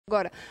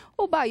Agora,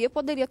 o Bahia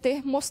poderia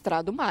ter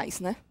mostrado mais,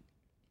 né?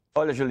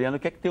 Olha, Juliana, o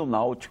que é que tem o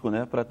Náutico,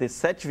 né? Para ter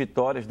 7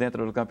 vitórias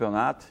dentro do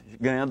campeonato,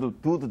 ganhando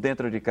tudo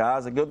dentro de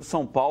casa, ganhou do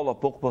São Paulo há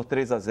pouco por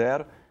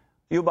 3-0,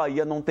 e o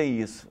Bahia não tem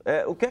isso.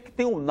 O que é que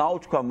tem o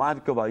Náutico a mais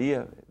do que o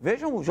Bahia?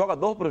 Vejam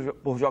jogador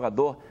por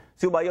jogador,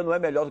 se o Bahia não é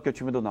melhor do que o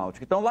time do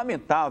Náutico. Então,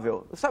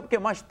 lamentável. Sabe o que é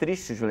mais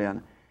triste,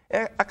 Juliana?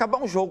 É acabar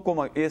um jogo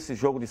como esse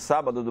jogo de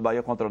sábado do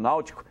Bahia contra o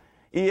Náutico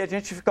e a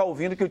gente ficar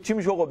ouvindo que o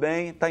time jogou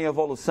bem, está em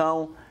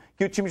evolução,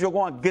 que o time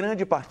jogou uma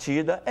grande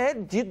partida. É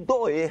de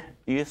doer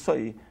isso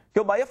aí. Porque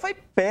o Bahia foi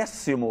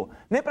péssimo.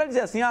 Nem para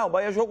dizer assim, o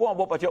Bahia jogou uma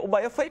boa partida. O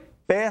Bahia foi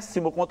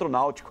péssimo contra o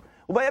Náutico.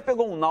 O Bahia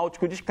pegou um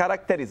Náutico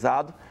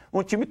descaracterizado,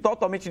 um time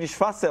totalmente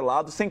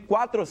desfacelado, sem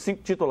 4 ou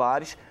 5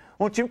 titulares,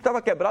 um time que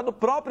estava quebrado. O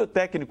próprio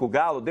técnico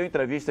Galo deu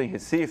entrevista em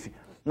Recife,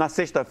 na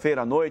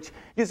sexta-feira à noite,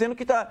 dizendo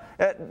que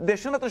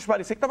deixando a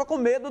transparecer que estava com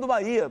medo do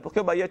Bahia, porque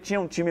o Bahia tinha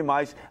um time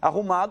mais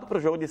arrumado para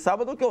o jogo de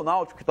sábado do que o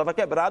Náutico, que estava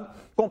quebrado,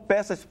 com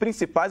peças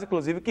principais,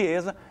 inclusive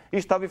Chiesa,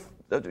 estava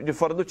de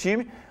fora do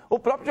time. O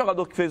próprio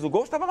jogador que fez o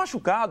gol estava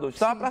machucado,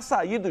 estava para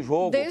sair do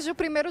jogo. Desde o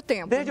primeiro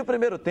tempo. Desde o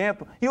primeiro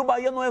tempo. E o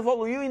Bahia não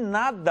evoluiu em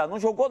nada, não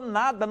jogou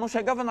nada, não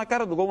chegava na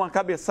cara do gol. Uma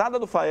cabeçada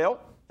do Fael,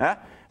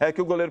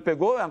 que o goleiro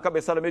pegou, uma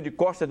cabeçada meio de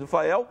costas do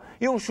Fael,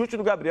 e um chute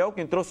do Gabriel, que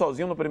entrou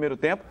sozinho no primeiro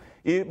tempo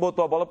e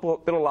botou a bola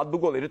pelo lado do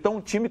goleiro. Então,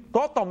 um time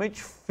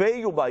totalmente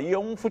feio, o Bahia,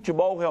 um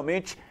futebol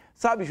realmente,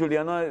 sabe,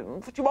 Juliana, um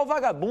futebol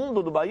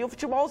vagabundo do Bahia, um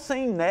futebol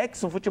sem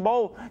nexo, um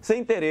futebol sem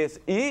interesse.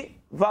 E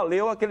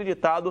valeu aquele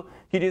ditado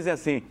que dizem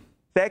assim: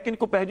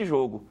 técnico perde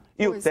jogo.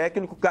 E o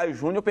técnico Caio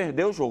Júnior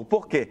perdeu o jogo.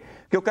 Por quê?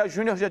 Porque o Caio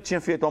Júnior já tinha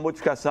feito uma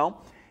modificação.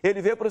 Ele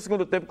veio para o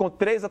segundo tempo com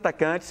 3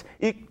 atacantes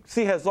e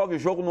se resolve o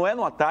jogo, não é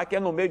no ataque, é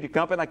no meio de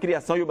campo, é na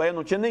criação. E o Bahia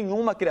não tinha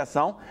nenhuma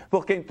criação,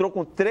 porque entrou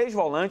com 3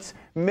 volantes,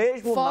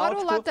 mesmo Fora o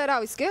Náutico... o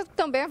lateral esquerdo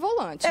também é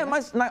volante. né?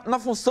 Mas na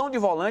função de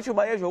volante, o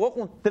Bahia jogou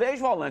com 3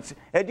 volantes.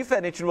 É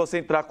diferente de você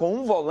entrar com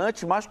um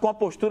volante, mas com uma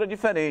postura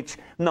diferente.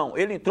 Não,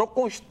 ele entrou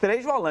com os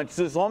 3 volantes,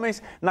 os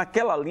homens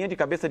naquela linha de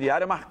cabeça de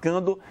área,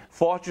 marcando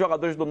fortes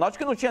jogadores do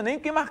Náutico, que não tinha nem o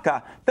que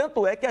marcar.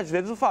 Tanto é que, às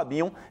vezes, o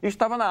Fabinho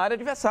estava na área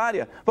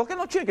adversária, porque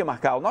não tinha o que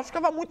marcar. O Náutico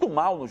ficava muito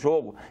mal no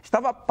jogo,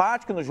 estava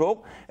apático no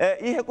jogo,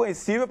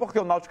 irreconhecível, porque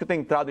o Náutico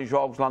tem entrado em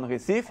jogos lá no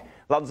Recife,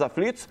 lá nos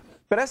aflitos,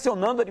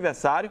 pressionando o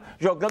adversário,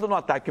 jogando no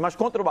ataque, mas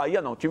contra o Bahia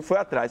não, o time foi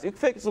atrás. E o que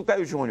fez o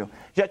Caio Júnior?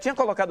 Já tinha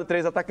colocado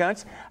 3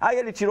 atacantes, aí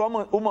ele tirou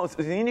o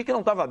Mancini, que não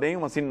estava bem,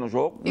 o Mancini no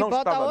jogo, e não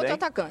bota estava outro bem.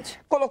 atacante.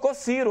 Colocou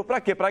Ciro,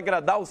 para quê? Para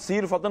agradar o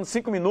Ciro, faltando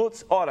 5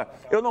 minutos. Ora,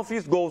 eu não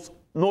fiz gols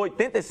no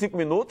 85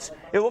 minutos,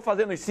 eu vou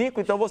fazer nos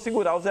 5, então vou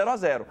segurar o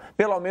 0-0.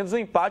 Pelo menos o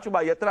empate, o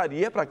Bahia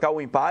traria para cá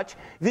o empate,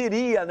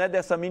 viria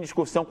dessa mini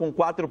discussão com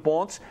 4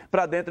 pontos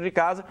para dentro de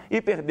casa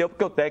e perdeu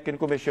porque o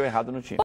técnico mexeu errado no time.